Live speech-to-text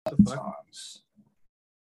songs.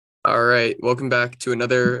 All right, welcome back to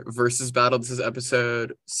another versus battle. This is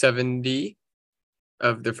episode 70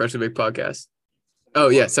 of the Freshly Baked podcast. Oh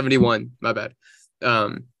yeah, 71. My bad.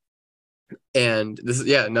 And this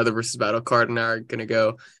is another versus battle. Card and I are gonna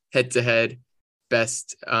go head to head,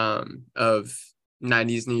 best of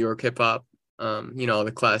 90s New York hip hop. All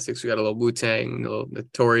the classics. We got a little Wu-Tang, a little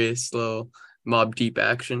Notorious, a little Mobb Deep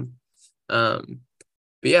action.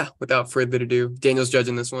 But yeah, without further ado, Daniel's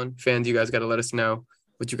judging this one. Fans, you guys got to let us know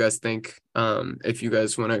what you guys think. If you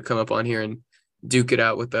guys want to come up on here and duke it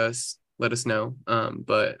out with us, let us know.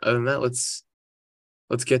 But other than that, let's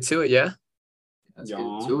get to it. Yeah. Let's get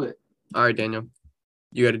to it. All right, Daniel,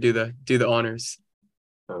 you got to do the honors.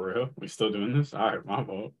 For real? We still doing this? All right, my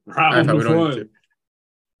fault. Round one.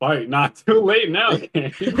 Fight, not too late now.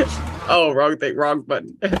 Oh, wrong thing, wrong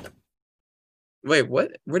button. Wait,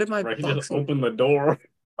 what? Where did my box just go? Open the door?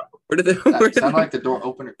 Where did sound like the door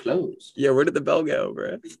open or close? Yeah, where did the bell go, bro?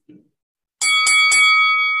 There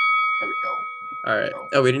we go. All right.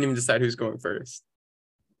 Oh, we didn't even decide who's going first.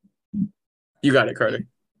 You got it, Carter.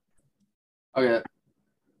 Okay.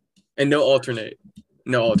 And no alternating.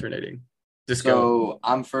 Just go. So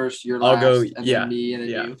I'm first, you're last, I'll go, and then me, and then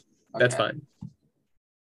you. Okay. That's fine.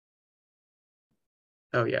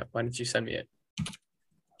 Oh, yeah. Why didn't you send me it?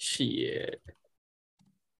 Shit.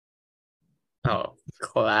 Oh,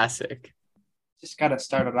 classic. Just got to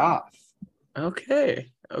start it off.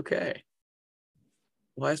 Okay.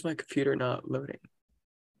 Why is my computer not loading?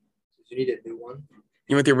 You need a new one.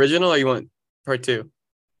 You want the original or you want part two?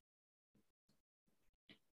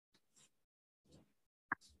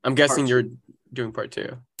 I'm guessing you're doing part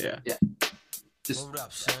two. Yeah. Yeah. Just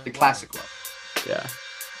the classic one. Yeah.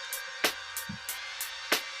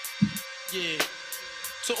 Yeah.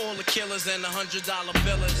 To all the killers and the $100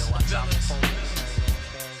 billers.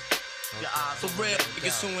 For real,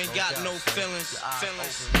 niggas who ain't got no feelings.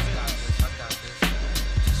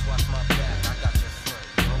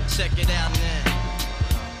 Check it out now.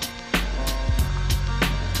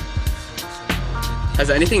 Has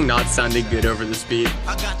anything not sounded good over this beat?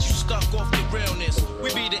 I got you stuck off the realness.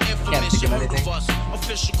 We be the infamous, you heard of us.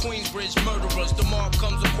 Official Queensbridge murderers. The mob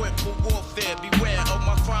comes equipped for warfare. Beware of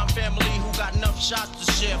my crime family who got enough shots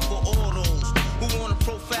to share for all those who wanna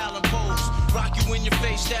profile and pose. Rock you in your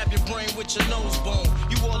face, stab your brain with your nose bone.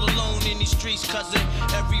 You all alone in these streets, cousin.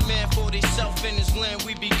 Every man for theyself in his land,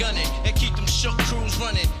 we be gunning. And keep them shook crews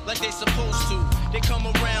running like they supposed to. They come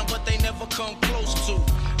around, but they never come close to.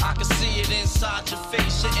 I can see it inside your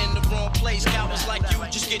face, you're in the wrong place. Cowards like you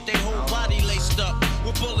just get their whole body laced up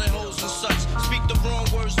with bullet holes and such. Speak the wrong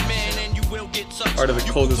words, man, and you will get touched. Part of the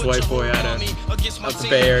coldest white boy out of the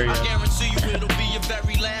Bay Area. I guarantee you it'll be your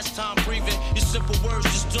very last time breathing. Your simple words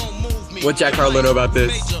just don't move me. What Jack Harlow know about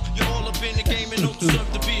this? You're all up in the game and don't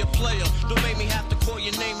deserve to be a player. Don't make me have to call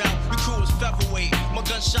your name out. Your crew is featherweight. My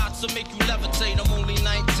gunshots will make you levitate. I'm only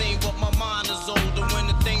 19, but my mind is older. When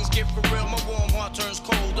the things get for real, my warm heart turns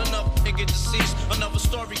cold. Enough nigga deceased, another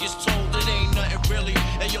story gets told. It ain't nothing really.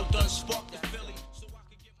 And yo, done sparked the Philly. So I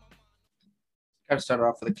can get my mind. Gotta start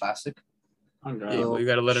off with a classic. Yeah, well, you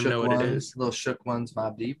gotta let them know what it is. Little shook ones,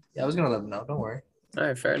 Mobb Deep. Yeah, I was gonna let them know. Don't worry. All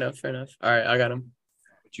right, fair enough. All right, I got him.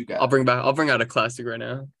 What you got? I'll bring out a classic right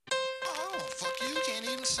now. Oh, fuck you! Can't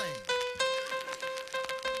even sing.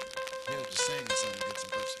 Yeah, just sing something to get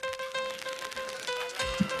some pussy.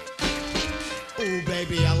 Oh,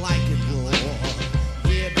 baby, I like it raw.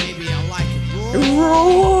 Yeah, baby, I like it raw.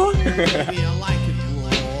 Raw. Baby, I like it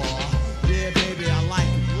raw. Yeah, baby, I like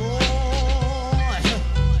it raw.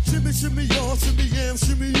 Shimmy, shimmy, y'all, shimmy, yam,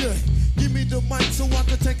 shimmy, yeah. Give me the mic so I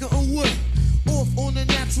can take her away. Off on the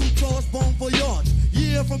natural charge, bon voyage.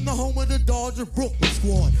 Yeah, from the home of the Dodger Brooklyn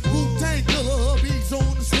squad. Wu-Tang killer, hubby's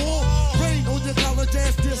on the swarm. Rain on your college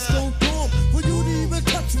ass disco dorm. For you to even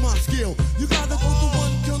touch my skill, you gotta go to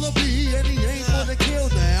one killer B, and he ain't gonna kill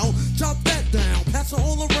now. Chop that down, pass it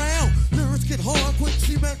all around. Lyrics get hard, quick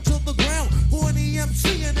cement to the ground. For any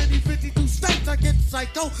MC in any 52 states, I get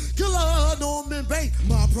psycho. Killer, Norman Bates.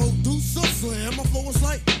 My producer slam, my flow is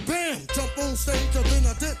like bam. Jump on stage, and then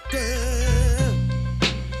I did that.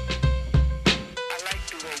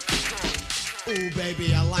 Oh,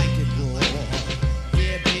 baby, I like it raw.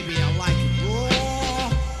 Yeah, baby, I like it raw. Oh,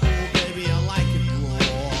 baby, I like it raw.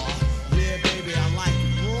 Yeah, baby, I like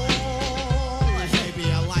it raw. Baby,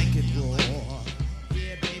 I like it raw.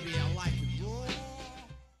 Yeah, baby, I like it raw.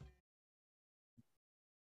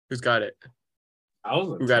 Who's got it?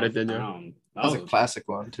 Who got it, Daniel? That was a classic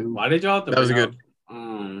one too. Why did y'all have to? That was a good.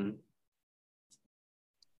 All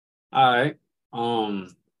right.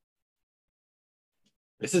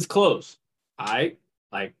 This is close. All right.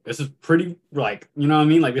 like this is pretty like you know what I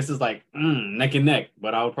mean. Like this is like neck and neck.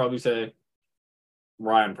 But I would probably say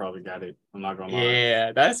Ryan probably got it. I'm not gonna lie.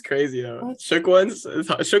 Yeah, that's crazy though. Shook one's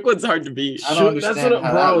hard to beat. I don't That's understand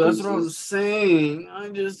how that That's what I loses. was saying. I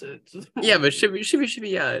just Yeah, but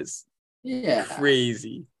shibby, yeah, is Yeah,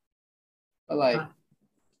 crazy. but like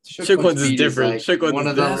Shook ones is beat different. like Shook ones one is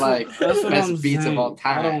of them different. like That's what I'm best beats saying. of all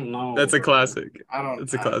I time. don't know. That's a classic. I don't.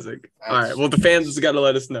 That's a I- classic. that's- All right. Well, the fans just got to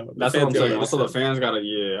let us know. The That's what I'm fans gotta saying. let us Also, the know. fans gotta.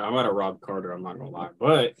 Yeah, I'm at Rob Carter. I'm not gonna lie,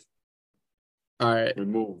 but All right. we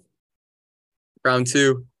move. Round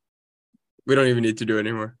 2. We don't even need to do it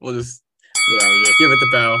anymore. We'll just Yeah, we just, give it the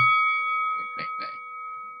bell. Bang, bang,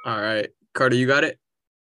 All right. Carter, you got it?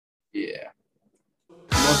 bang. Yeah.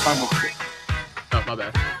 No time with Oh, my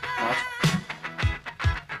bad.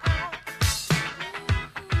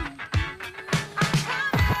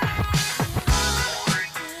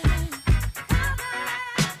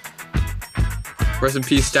 Rest in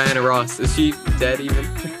peace, Diana Ross. Is she dead even?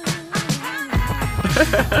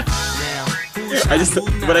 I just,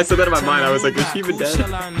 when I said that in my mind, I was like, is she even dead?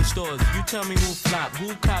 You tell me who flop,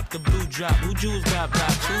 who cop the blue drop, who jewels got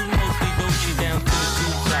pops, who's mostly Gucci down to the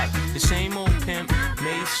two drop. The same old pimp,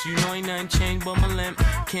 Mace, you know ain't nothing changed but my limp.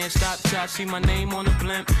 Can't stop till I see my name on the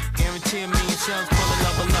blimp. Guarantee a million sales, pull a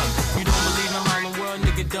level up. You don't believe in Harlem World,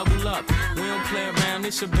 nigga, double up. We don't play around,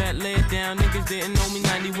 it's a bet, lay it down. Niggas didn't know me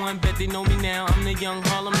 91, bet they know me now. I'm the young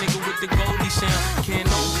Harlem nigga with the Goldie sound. Can't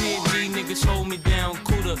no PD, niggas hold me down.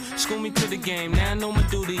 Cooler, school me to the game, now I know my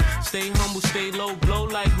duty. Stay humble, stay low, blow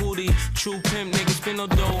like Hootie. True pimp, niggas spin no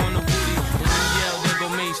dough on the booty. And when you yell, there go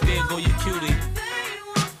Mace, there go your cutie.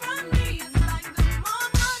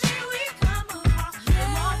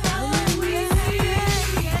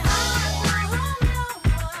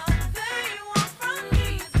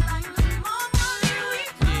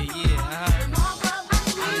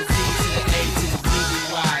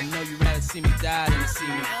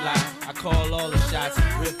 I call all the shots,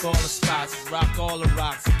 rip all the spots, rock all the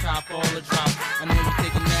rocks, cop all the drops. I know you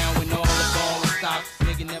thinking now when all the ball is stopped.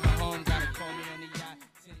 Nigga never home, gotta call me on the yacht.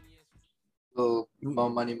 10 years. Little More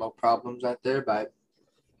Money, More Problems out there by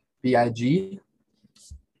B.I.G.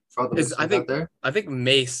 For all the listeners out there. I think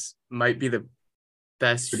Mace might be the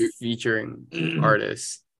best featuring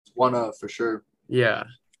artist. One of for sure. Yeah.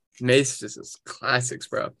 Mace just is classics,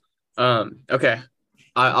 bro. Okay.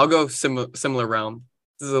 I'll go similar realm.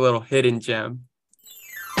 This is a little hidden gem.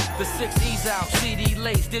 The 6E's out, CD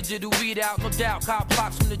lace, digital readout, no doubt. Cop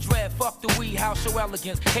blocks from the dread, fuck the weed house, show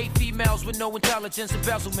elegance. Hate females with no intelligence,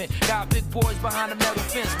 embezzlement. Got big boys behind a metal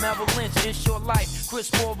fence, Merrill Lynch, in short life.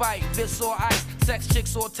 Crisp or right, Vis or ice, sex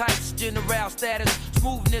chicks or types, general status.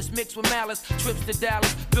 Smoothness mixed with malice, trips to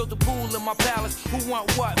Dallas. Built a pool in my palace. Who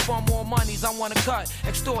want what? For more monies, I want to cut.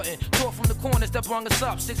 Extorting, tore from the corners that brung us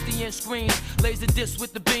up. 60-inch screens, laser disc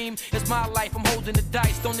with the beam. It's my life, I'm holding the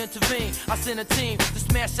dice, don't intervene. I send a team to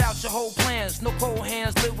smash out your whole plans. No cold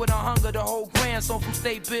hands, live with a hunger, the whole grand. So from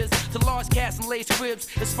state biz to large cats and lace cribs,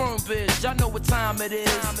 it's firm biz. Y'all know what time it is.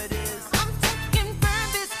 I'm talking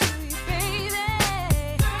firm biz to you, baby.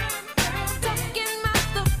 Talking about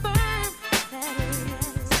the firm that is.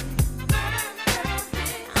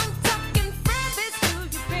 I'm talking firm biz to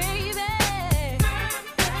you, baby.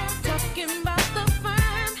 Talking about the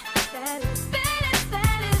firm that is.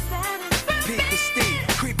 Peep the Steve,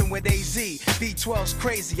 creeping with AZ. V12's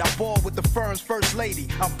crazy, I ball with the firm's first lady.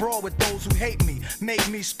 I brawl with those who hate me, make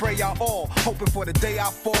me spray y'all all. Hoping for the day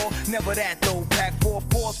I fall, never that though. Pack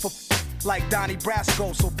 4-4s for like Donnie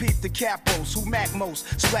Brasco. So peep the capos, who mac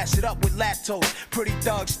most. Splash it up with lactose, pretty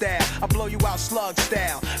thug style. I blow you out slug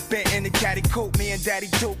style. Bent in the caddy coupe, me and Daddy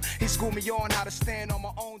Duke. He schooled me on how to stand on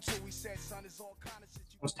my own too. He said, son, it's all kind of shit.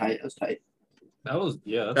 That was tight. That was tight. that was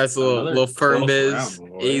That's a little firm biz.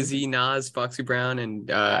 round, boy. AZ, Nas, Foxy Brown,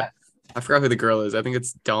 and I forgot who the girl is. I think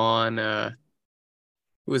it's Dawn.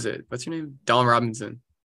 Who is it? What's her name? Dawn Robinson.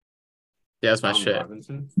 Yeah, that's my Tom shit.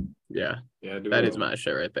 Robinson. Yeah, Yeah, do that go. is my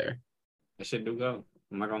shit right there. That shit do go.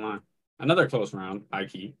 I'm not gonna lie. Another close round, high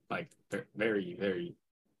key. Like very, very,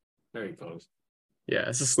 very close. Yeah,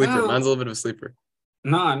 it's a sleeper. Wow. Mine's a little bit of a sleeper.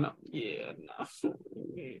 No. I'm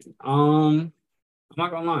not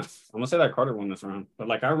gonna lie. I'm gonna say that Carter won this round, but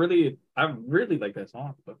like I really like that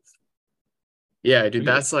song. But Yeah, dude,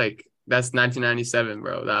 Yeah. that's 1997,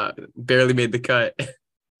 bro. That barely made the cut.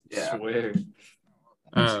 Yeah. swear,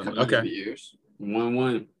 Okay. Years.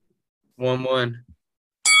 1-1. 1-1.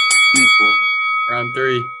 Beautiful. Round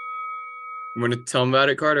 3. You want to tell them about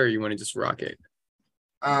it, Carter, or you want to just rock it?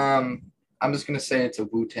 I'm just gonna say it's a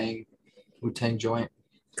Wu-Tang joint.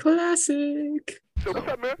 Classic. So what's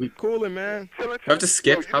up, man? We Coolin', man. Do I have to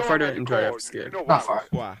skip? How far do I intro I have to skip? Not far.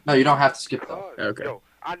 Why? No, you don't have to skip though. Okay.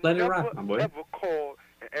 Let it rock, my boy.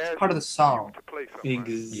 It's part of the song.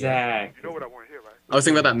 Exactly. You know what I want to hear, right? I was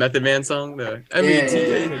thinking about that Method Man song, the Yeah,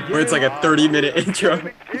 META, where it's like a 30-minute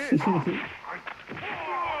intro.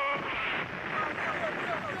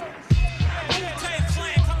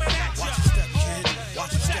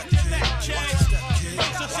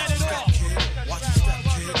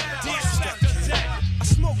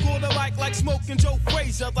 Like smoking Joe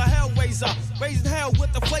Frazier, the Hellraiser, raising hell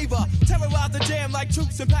with the flavor, terrorize the jam like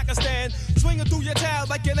troops in Pakistan, swinging through your town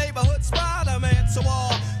like your neighborhood Spider-Man. So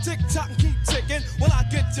tick tock and keep ticking, while I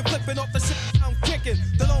get you flipping off the shit I'm kicking.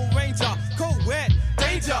 The Lone Ranger, co-ed,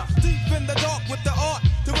 danger, deep in the dark with the art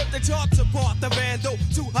to rip the charts apart. The vandal,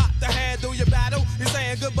 too hot to handle your battle. You're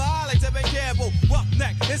saying goodbye like Devin Campbell.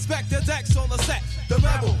 Roughneck, Inspector Dex on the set. The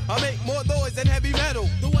rebel, I make more noise than heavy metal.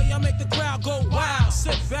 The way I make the crowd go wild.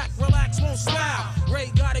 Sit back, relax, won't smile. Ray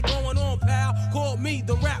got it going on, pal. Call me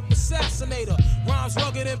the rap assassinator. Rhymes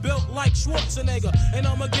rugged and built like Schwarzenegger. And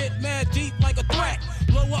I'ma get mad deep like a threat.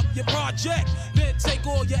 Blow up your project, then take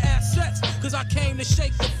all your assets. Cause I came to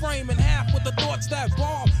shake the frame in half with the thoughts that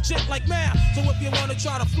bomb. Shit like math. So if you wanna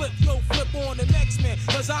try to flip, yo, flip on the next man.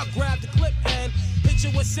 Cause I'll grab the clip and hit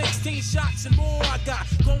you with 16 shots and more. I got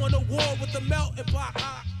going to war with the melting pot.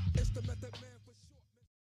 It's the Method Man for sure.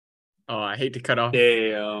 Oh, I hate to cut off.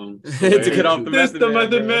 Damn. I hate to cut off the This Method the Man,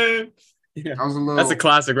 Method bro. Man. Yeah. That was a little. That's a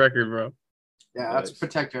classic record, bro. Yeah, that's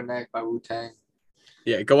Protect Your Neck by Wu-Tang.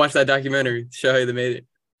 Yeah, go watch that documentary. Show how they made it.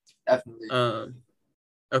 Definitely.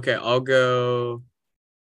 Okay, I'll go.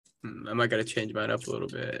 I might gotta change mine up a little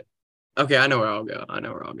bit. Okay, I know where I'll go.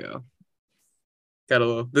 Got a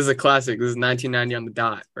little. This is a classic. This is 1990 on the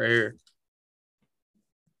dot right here.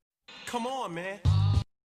 Come on, man.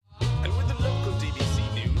 And with the local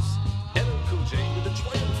DDC news, LL Cool J with a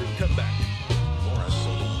triumphant comeback.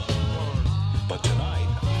 But tonight,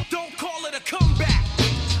 don't call it a comeback.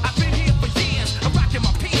 I've been here for years. I'm rocking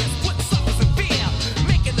my pants, put suckers in fear,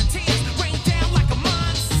 making the tears rain down like a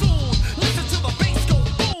monsoon. Listen to the bass go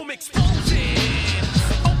boom, explosion,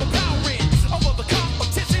 overpowering over the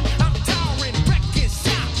competition. I'm towering, wrecking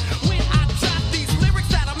shop. When I drop these lyrics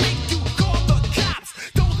that'll make you call the cops.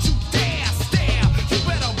 Don't you dare stare. You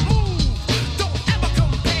better move. Don't ever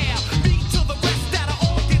compare me to the rest that'll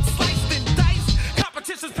all get sliced and diced.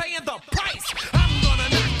 Competition's paying the price. I'm gonna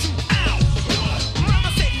knock you out.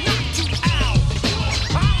 Mama said knock you out.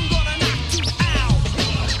 I'm gonna knock you out.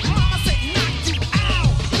 Mama said knock you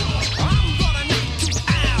out. I'm gonna knock you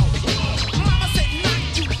out. Mama said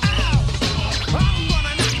knock you out. I'm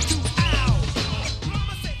gonna knock you out.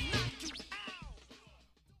 Mama said knock you out.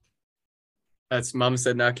 That's Mama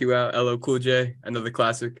Said Knock You Out, LL Cool J, another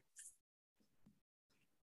classic.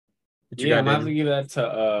 What you Yeah, got, I'm gonna have Danny? to give that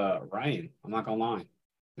to Ryan. I'm not gonna lie.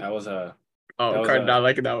 That was a Oh, that was Card a- not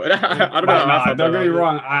liking that one. I don't know. how I felt don't get me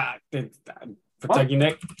about it. wrong. Protect your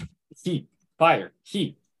neck, heat, fire,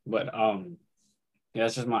 heat. But yeah,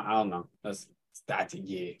 it's just I don't know. That's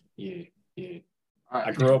yeah. All right.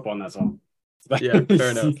 I grew up on that song. Yeah,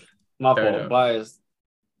 fair enough. My Fair fault. enough. Biased.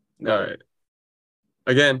 All right.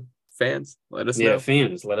 Again, fans, let us Yeah, know.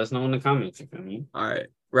 fans, let us know in the comments. You feel me? All right.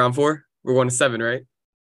 Round 4. We're going to 7, right?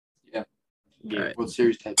 Yeah. Yeah. All right. World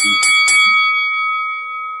Series type beat.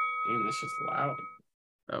 Damn, that's just loud.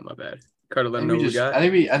 Oh, my bad. Carter, let I them think know we what we got.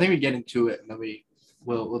 I think we get into it and then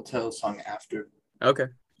we'll tell the song after. Okay.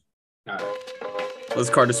 All right. Let's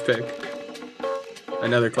Carter's pick.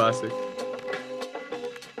 Another classic.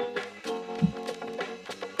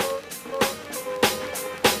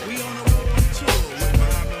 We on a world tour with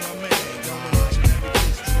my man, going each and every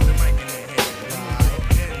place with the mic in their hand.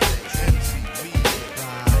 Right, MC,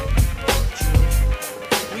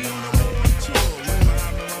 we on a world tour with my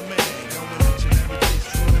man, going each and every place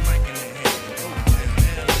with the mic in their hand. Oakland,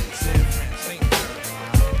 LA, San Fran, St.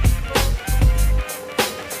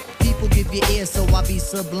 People give you ear, so I be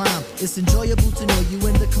sublime. It's enjoyable to know you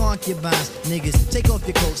in the concubines. Niggas, take off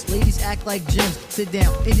your coats. Ladies act like gems. Sit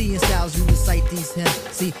down, Indian styles, you recite these hymns.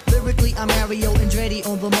 See, lyrically, I'm Mario Andretti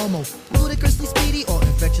on the Momo. Ludicrously speedy or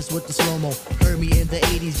infectious with the slow-mo. Heard me in the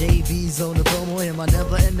 80s, JV's on the promo. Am I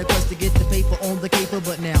never in the quest to get the paper on the caper?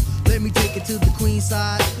 But now, let me take it to the Queen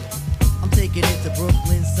side. I'm taking it to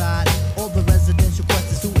Brooklyn side. All the residential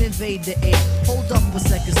questions who invade the air. Hold up a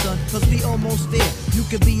second, son, cause we almost there. You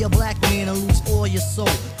could be a black man and lose all your soul.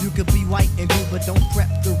 You could be white and blue, but don't prep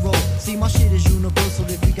the road. See, my shit is universal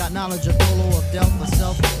if you got knowledge of Polo or Del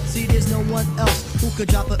myself. See, there's no one else who could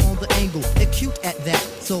drop it on the angle. Acute at that.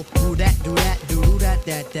 So do that, do that, do that,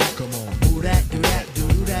 that. Come on. Do that, do that, do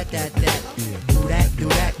that, that. Yeah. do that, do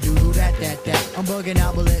that, do that, that. I'm bugging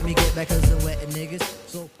out, but let me get back 'cause I'm wetting niggas.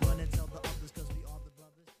 So run and tell the others 'cause we are the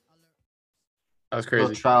brothers. That was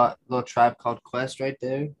crazy. Little Tribe Called Quest right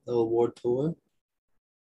there. Little award tour.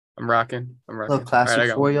 I'm rocking. Little classic All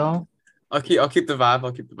right, for y'all. I'll keep the vibe.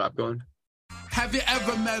 I'll keep the vibe going. Have you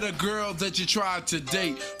ever met a girl that you tried to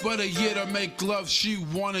date, but a year to make love, she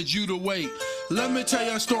wanted you to wait? Let me tell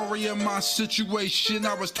you a story of my situation.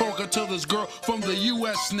 I was talking to this girl from the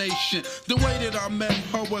U.S. nation. The way that I met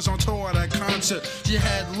her was on tour at a concert. She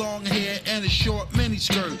had long hair and a short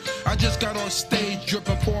miniskirt. I just got on stage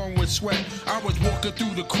dripping, pouring with sweat. I was walking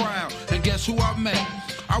through the crowd, and guess who I met?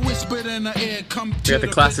 I whispered in her ear, come to the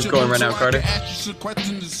classics going right now, Carter. I asked you some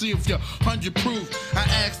questions to see if you're 100 proof. I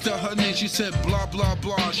asked her name, she said blah, blah,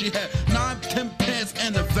 blah. She had 9-10 pants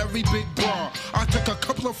and a very big bra. I took a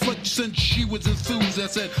couple of flicks and she was enthused. I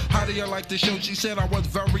said, how do you like the show? She said I was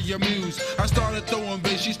very amused. I started throwing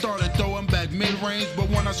bass, she started throwing back mid-range. But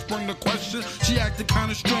when I sprung the question, she acted kind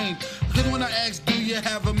of strange. Because when I asked, do you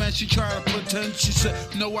have a man? She tried to pretend. She said,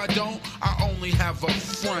 no, I don't. I only have a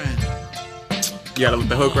friend. You gotta let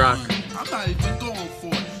the hook rock. I'm not even going for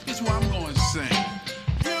it. This is what I'm going to sing.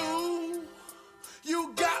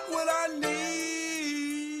 You got what I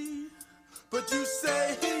need, but you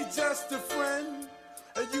say he just a friend,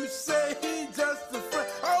 and you say he just a friend.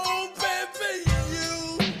 Oh, baby,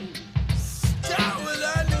 you got what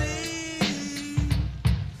I need,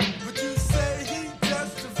 but you say he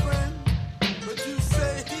just a friend, but you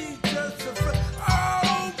say he just a friend.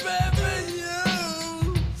 Oh, baby,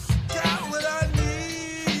 you got what I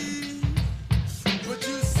need, but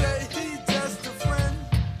you say he just a friend,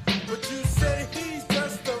 but you say he's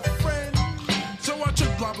just a friend. So I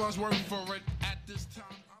took blah blah's word for it at this time.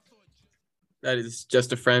 That is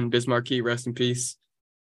Just a Friend, Biz Markie, rest in peace.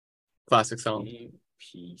 Classic song.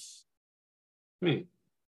 Peace. Man,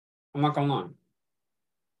 I'm not gonna lie.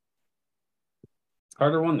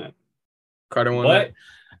 Carter won that. That.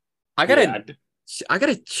 I gotta Yeah, I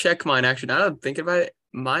gotta check mine actually. Now that I'm thinking about it,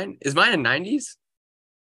 mine a 90s?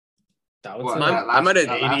 that was What, Mine- that I might have-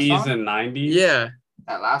 that last 80s song? and 90s. Yeah.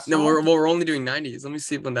 That last No, song? we're only doing 90s. Let me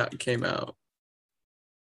see when that came out.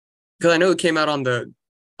 Because I know it came out on that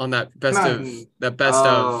best Come of on. best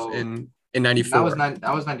Oh. of in 94.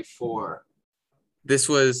 That was 94. This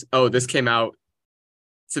came out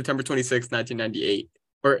September 26th, 1998.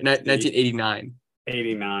 Or 1989.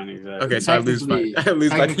 89, exactly. Okay, so I lose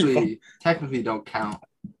by people. Technically don't count.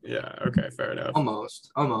 Yeah, okay, fair enough.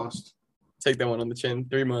 Almost. Take that one on the chin.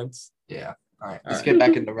 3 months. Yeah. All right. All Let's right. get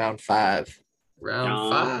back into round 5.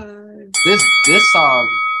 Round 5. This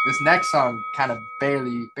next song kind of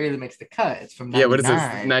barely makes the cut. It's from 99. Yeah, what is this?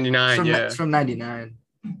 99, yeah. It's from 99.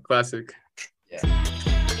 Classic. Yeah.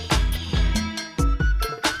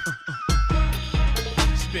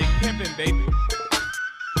 It's big pimpin', baby.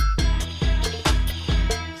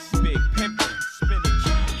 It's big pimpin', spinach.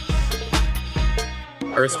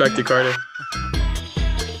 I respect you, Carter.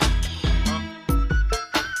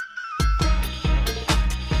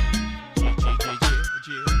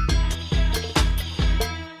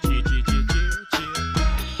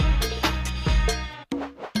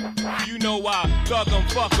 You know I thug 'em,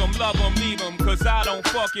 fuck 'em, love 'em, leave 'em, cause I don't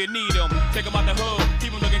fucking need 'em. Take 'em out the hood,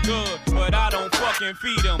 keep 'em looking good, but I don't fucking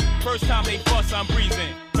feed 'em. First time they fuss, I'm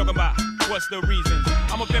breezing. Talking about what's the reasons.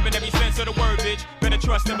 I'm a pimpin' every sense of the word, bitch. Better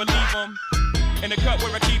trust and believe 'em. In the cut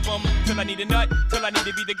where I keep 'em, till I need a nut, till I need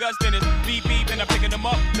to be the guts, then it's beep beep, and I'm picking 'em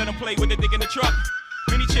up, let 'em play with the dick in the truck.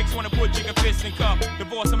 Many chicks wanna put chicken fists in cup,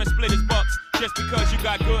 divorce 'em and split his bucks. Just because you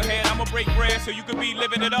got good head, I'ma break bread so you can be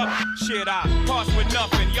living it up. Shit, I pass with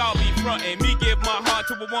nothing, y'all be frontin'. Me give my heart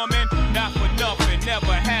to a woman, not for nothing,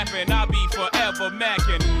 never happen. I'll be forever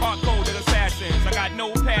mackin', hard coded assassins. I got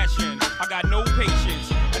no passion, I got no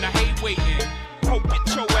patience, and I hate waiting. Hope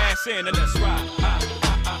get your ass in and let's ride.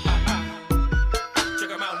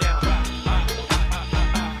 Check 'em out now. Yeah.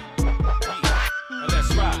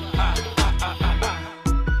 Let's ride.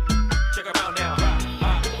 Check 'em out now.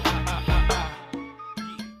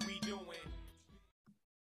 We doing.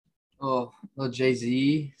 Oh, little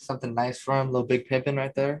Jay-Z, something nice for him. Little Big Pimpin'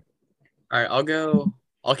 right there. All right,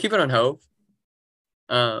 I'll keep it on Hove.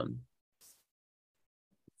 Not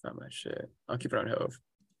my shit. I'll keep it on Hove.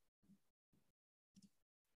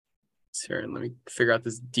 Here, and let me figure out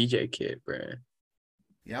this DJ kit, bruh.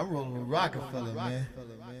 Yeah, I'm rolling with Rockefeller, man.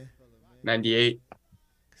 98.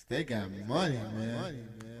 'Cause they got money, man.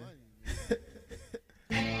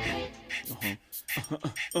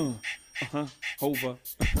 Over.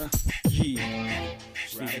 Yeah.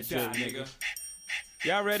 Ride or die, nigga.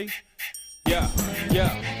 Y'all ready? Yeah, yeah.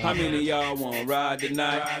 How many of y'all wanna ride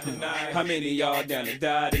tonight? How many of y'all down to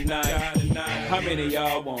die tonight? How many of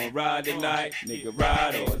y'all wanna ride tonight? Nigga,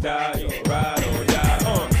 ride or die, or ride or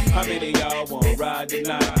die. How many of y'all wanna ride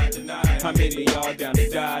tonight? How many of y'all down to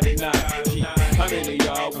die tonight? How many of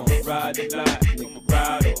y'all wanna ride tonight? Nigga,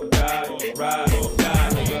 ride or die, or ride or die.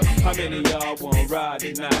 Nigga, how many of y'all wanna ride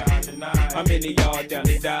tonight? How many of y'all down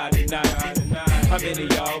to die tonight? How many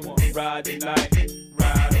of y'all wanna ride tonight?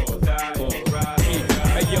 Ride or die, or ride or die.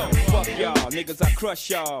 Hey yo, fuck y'all, niggas, I crush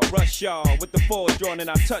y'all, rush y'all, with the force drawn and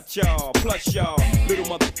I touch y'all, plus y'all, little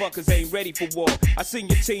motherfuckers ain't ready for war. I seen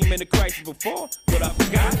your team in the crisis before, but I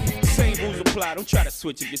forgot, same rules apply, don't try to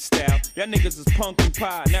switch up your style. Y'all niggas is punk and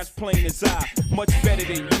pie, and that's plain as I, much better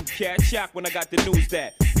than you, cat. Shocked when I got the news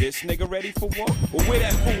that this nigga ready for war? Well, where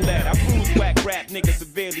that fool at? I bruise whack rap niggas,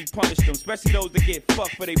 severely punish them, especially those that get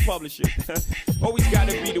fucked for they publishing. Always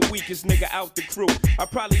gotta be the weakest nigga out the crew. I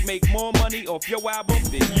probably make more money off your album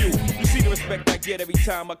than you. You see the respect I get every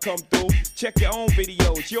time I come through. Check your own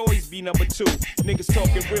videos, you always be number 2. Niggas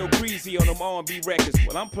talking real greasy on them R&B records.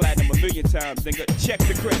 Well, I'm platinum a million times, nigga. Check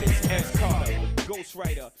the credits. S. Carter,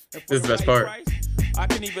 Ghostwriter. This is the best part. I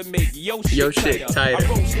can even make your shit tighter. I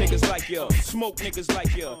roast niggas like you, smoke niggas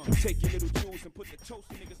like you. Take your little jewels and put the toast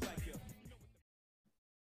in niggas like you.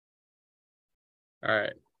 All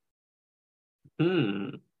right.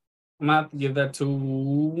 I'm gonna have to give that to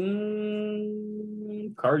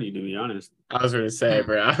Cardi, to be honest. I was gonna say,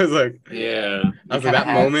 bro. I was like, Yeah, I was like that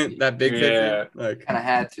moment, that big Yeah. hit, like, Kind of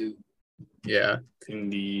had to. yeah.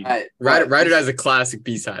 indeed. All right, Write it as a classic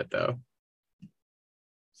B-side though.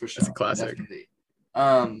 for sure. It's a classic. Definitely.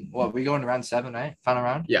 What we going to round 7, right? Final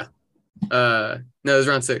round. Yeah. No, it was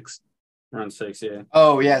round 6. Round 6, yeah.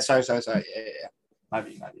 Oh yeah, sorry. Yeah. Might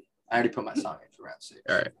be. I already put my song in for round 6.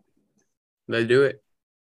 All right. Let's do it.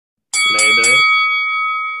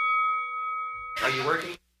 Are you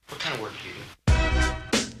working? What kind of work do you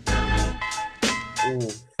do?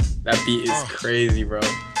 Ooh, that beat is crazy, bro.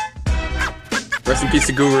 Rest in peace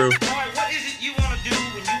to Guru. What is it you want to do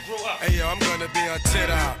when you grow up? Hey yo, I'm gonna be on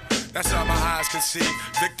TikTok. That's all my eyes can see.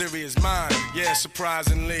 Victory is mine. Yeah,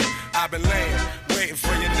 surprisingly, I've been laying, waiting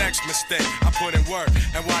for your next mistake. I put in work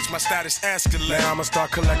and watch my status escalate. Now I'ma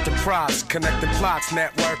start collecting props, connecting plots,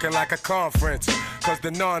 networking like a conference. Cause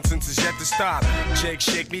the nonsense is yet to stop. Jake,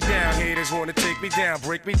 shake me down. Haters wanna take me down,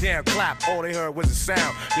 break me down, clap. All they heard was a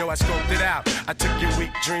sound. Yo, I scoped it out. I took your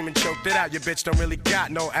weak dream and choked it out. Your bitch don't really got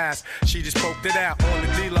no ass. She just poked it out on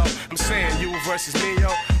the D-Lo. I'm saying you versus me,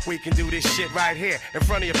 yo. We can do this shit right here in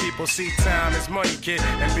front of your people. See, time is money, kid,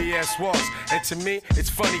 and BS walks. And to me,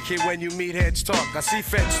 it's funny, kid, when you meet heads talk. I see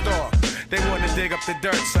feds talk. They wanna dig up the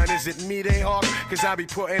dirt, son. Is it me they hawk? Cause I be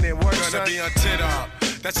putting in work, son. Gonna be on TikTok.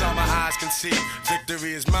 That's all my eyes can see.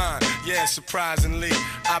 Victory is mine. Yeah, surprisingly,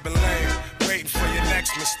 I've been laying, waiting for your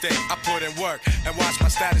next mistake. I put in work and watch my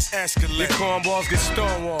status escalate. Your cornballs get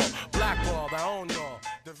stonewalled, blackballed. I own y'all.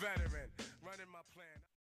 The veteran, running my plan.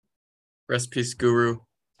 Rest in peace, Guru.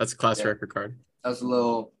 That's a class record card. That was a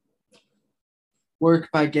little work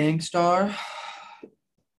by Gangstar.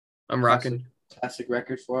 I'm rocking. Classic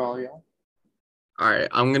record for all y'all. All right,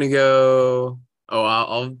 I'm gonna go. Oh,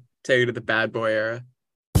 I'll take you to the Bad Boy era.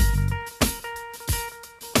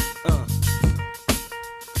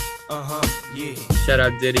 Yeah. Shout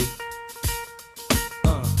out Diddy.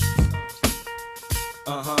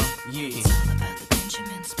 Yeah. It's all about the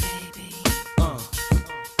Benjamins, baby. Yeah.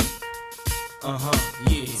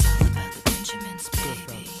 It's all about the Benjamins,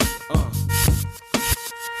 baby.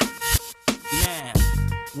 Now,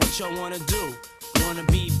 what y'all wanna do? Wanna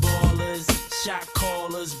be ballers, shot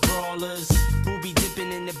callers, brawlers, who be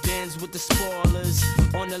dipping in the bins with the spoilers.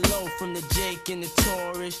 On the low from the Jake and the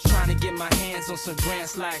Taurus, trying to get my hands on some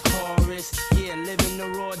grants like Horace. Yeah, living the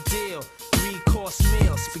raw deal. 3-course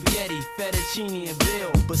meal, spaghetti, fettuccine, and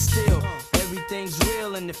veal. But still, everything's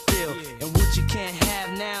real in the field. And what you can't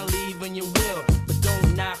have now, leave when you will. But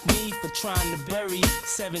don't knock me for trying to bury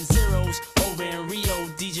 7 zeros over in Rio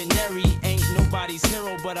de Janeiro. Ain't nobody's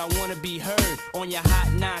hero, but I wanna be heard on your hot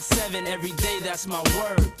 9-7 every day. That's my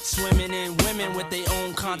word. Swimming in women with their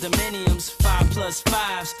own condominiums,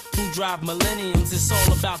 5+5s who drive millenniums. It's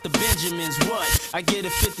all about the Benjamins. What? I get a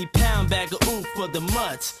 50-pound bag of oof for the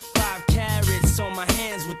mutts. 5 carrots on my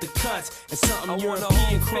hands with the cuts, and something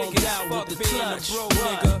European chromed out with the clutch. Broke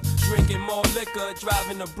nigga, drinking more liquor,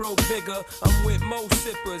 driving a broke bigger. I'm with mo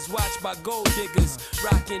sippers, watched by gold diggers,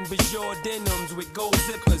 rocking Bajor denims with gold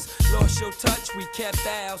zippers. Lost your touch, we kept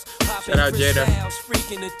ours. Popping Shout out Jada. crystals,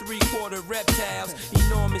 freaking the 3/4 reptiles.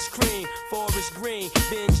 Enormous cream, forest green,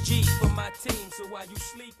 binge G for my team. So while you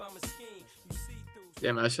sleep, I'm a scheme. You see through.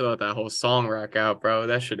 Damn, I should let that whole song rack out, bro.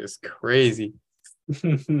 That shit is crazy.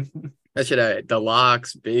 That shit had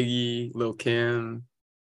Deluxe, Biggie, Lil Kim,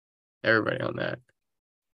 everybody on that.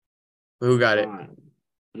 Who got it?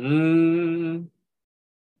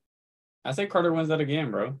 I say Carter wins that again,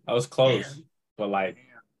 bro. I was close, but like,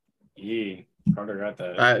 yeah, Carter got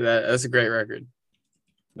that. That's a great record.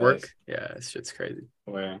 Work? Nice. Yeah, this shit's crazy.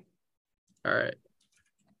 Where? All right.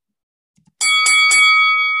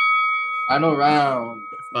 Final round.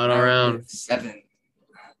 Final round. 7.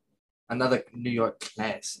 Another New York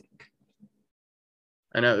classic.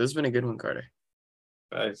 I know. This has been a good one, Carter.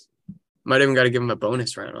 Nice. Might even got to give him a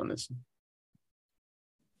bonus round on this one.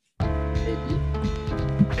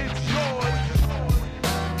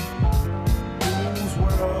 Whose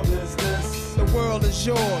world is this? The world is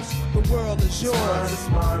yours. The world is yours. It's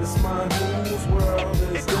mine, it's mine. Whose world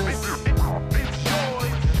is this?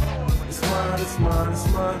 It's mine, it's mine, it's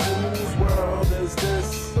mine. Whose world is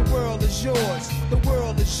this? The world is yours. The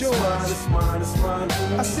world is yours. It's mine, it's mine, it's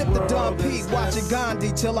mine. I sip the Don P, watching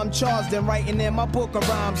Gandhi till I'm charged and writing in my book of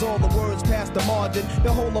rhymes. All the words past the margin.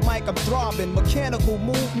 The whole of mic I'm throbbing. Mechanical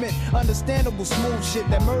movement, understandable smooth shit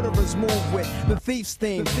that murderers move with. The thief's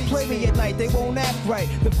theme. Play me at night, they won't act right.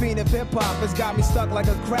 The fiend of hip hop has got me stuck like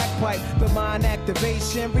a crack pipe. The mind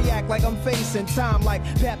activation, react like I'm facing time like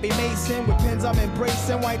Pappy Mason. With pins I'm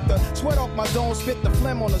embracing. Wipe the sweat off my dome, spit the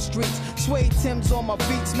phlegm on the streets. Suede Timbs on my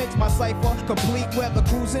beats makes my cipher complete. Weather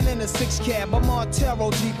cruising in a 6 cab, I'm on Montero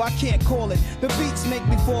Jeep, I can't call it. The beats make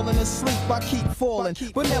me falling asleep, I keep falling,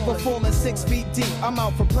 but never falling 6 feet deep. I'm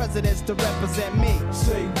out for presidents to represent me.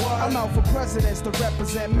 Say what? I'm out for presidents to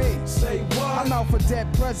represent me. Say what? I'm out for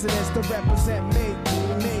dead presidents to represent me.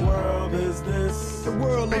 Whose world is this? The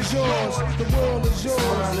world is yours. The world is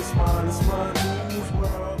yours. It's mine, it's mine, it's mine. Whose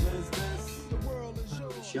world is this? The world is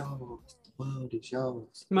yours. It's yours. The world is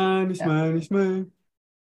yours. Mine is mine is mine.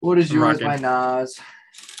 What is I'm yours rocking. by Nas?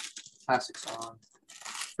 Classic song.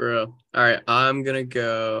 For real. All right, I'm gonna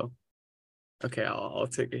go. Okay, I'll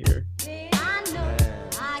take it here.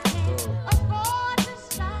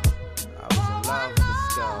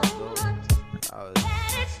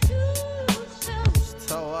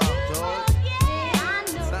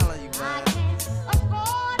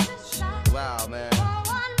 Wow, man.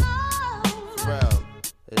 For real.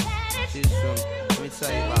 She's from, let me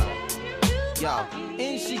tell you about it. Yo,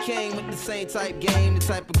 and she came with the same type game, the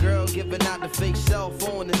type of girl giving out the fake cell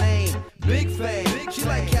phone, the name. Big fame, she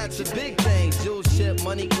like catching big things. Jewel ship,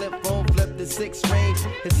 money clip, phone flip the 6 range.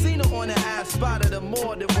 Had seen her on the ass, spotted her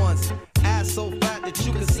more than once. Ass so fat that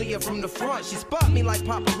you can see her from the front. She spot me like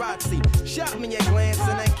paparazzi. Shot me a glance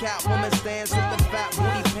and that Catwoman stands with the fat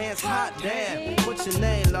booty pants. Hot damn. What's your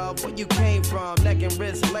name, love? Where you came from? Neck and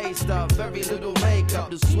wrist laced up. Very little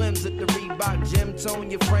makeup. The swims at the Reebok gym.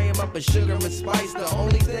 Tone your frame up. A sugar and spice. The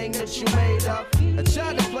only thing that you made up. I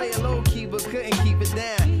tried to play it low key but couldn't keep it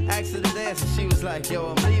down. Asked her to dance and she was like,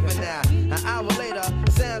 yo, I'm leaving now. An hour later,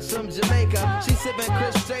 Sam's from Jamaica. She sipping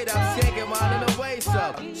Chris straight up. Skanking while in her waist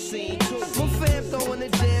up. Scene 2. My fam throwing the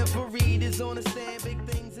jam for Reed is on the stand. Big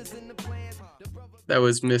things is in the plan. That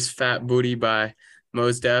was Miss Fat Booty by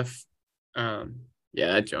Mos Def. Yeah,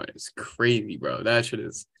 that joint is crazy, bro. That shit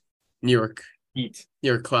is New York. Eat. New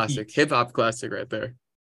York classic. Hip hop classic right there.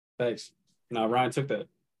 Thanks. No, Ryan took that.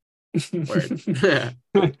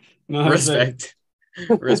 Word. No, Respect.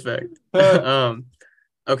 Respect.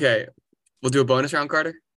 Okay. We'll do a bonus round,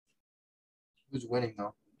 Carter. Who's winning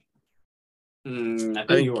though? I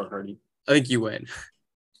think you are, Hardy. I think you win.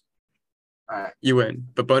 All right. You win.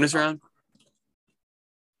 But bonus round?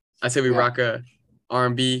 I say we rock a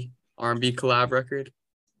R&B collab record.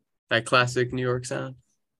 That classic New York sound.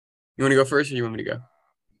 You want to go first or you want me to go?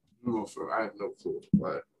 You go first. I have no clue.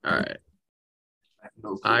 But All right. I have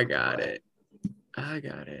no clue. I got it.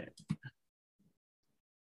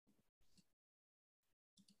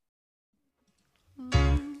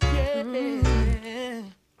 Yeah.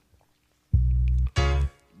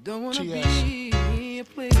 Don't wanna be a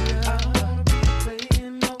player. I don't wanna be a player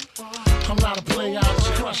no more. I'm not a player, I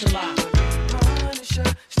just crush a lot. Punisher,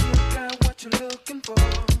 still got what you're looking for.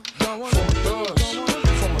 Don't wanna From a thugs,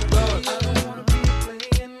 from a thugs. I don't wanna be a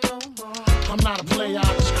player no more. I'm not a player, I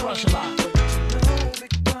just crush a lot. No,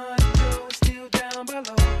 Big Pun, Joe is still down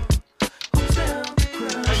below. Who's down the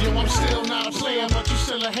crowd? Hey, yo, I'm still not a player, but you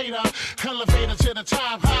still a hater. Elevator to the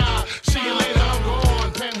top high. See you later, I'm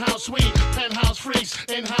gone. Penthouse suite, penthouse freaks,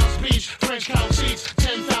 in-house beach, French couch seats,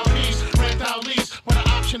 10,000 east, rent out lease, with an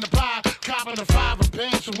option to buy. Copping the 5 of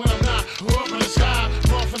Benz from when I'm not. Up in the sky,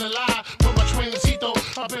 born from the lie, with my twincito,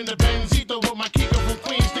 up in the Benzito, with my Kiko from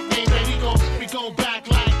Queens, nickname Benito. We go back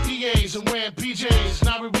like PAs and wearing PJs.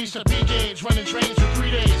 Now we reach the P gauge, running trains with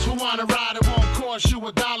cost you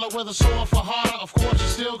 $1, whether sore for harder. Of course, you're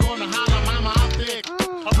still gonna holler, mama, I'm thick.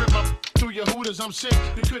 I rip my through your hooters, I'm sick.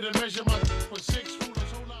 You couldn't measure my with 6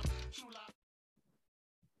 rulers. Hold up.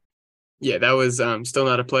 Yeah, that was Still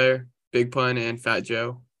Not a Player, Big Pun, and Fat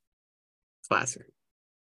Joe. Classic.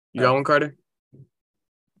 You got one, Carter?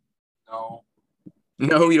 No.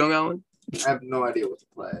 No, you don't got one? I have no idea what to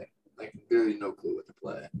play. Like, really no clue what to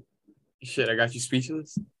play. Shit, I got you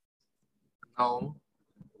speechless. No.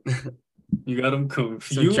 You got him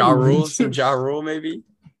confused. Some Ja Rule? Some Ja Rule, maybe?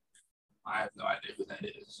 I have no idea who that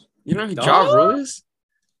is. You don't know who Ja Rule is?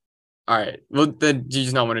 All right. Well, then you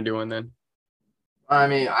just not want to do one then? I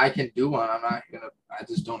mean, I can do one. I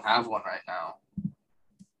just don't have one right now.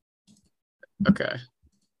 Okay.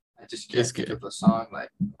 I just can't think of a song like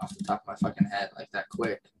off the top of my fucking head like that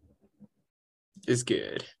quick. It's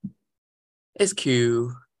good. It's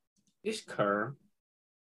cute. It's Kerr.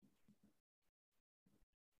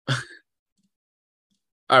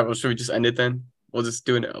 All right. Well, should we just end it then? We'll just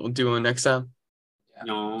do it. We'll do one next time. Yeah,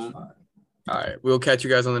 No. all right. We'll catch you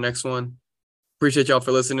guys on the next one. Appreciate y'all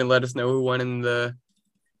for listening. Let us know who won in the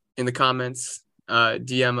comments.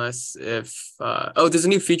 DM us if there's a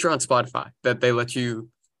new feature on Spotify that they let you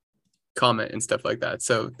comment and stuff like that.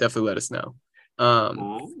 So definitely let us know.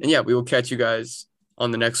 And yeah, we will catch you guys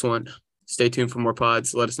on the next one. Stay tuned for more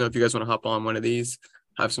pods. Let us know if you guys want to hop on one of these.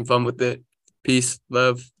 Have some fun with it. Peace,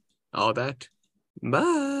 love, all that.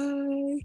 Bye.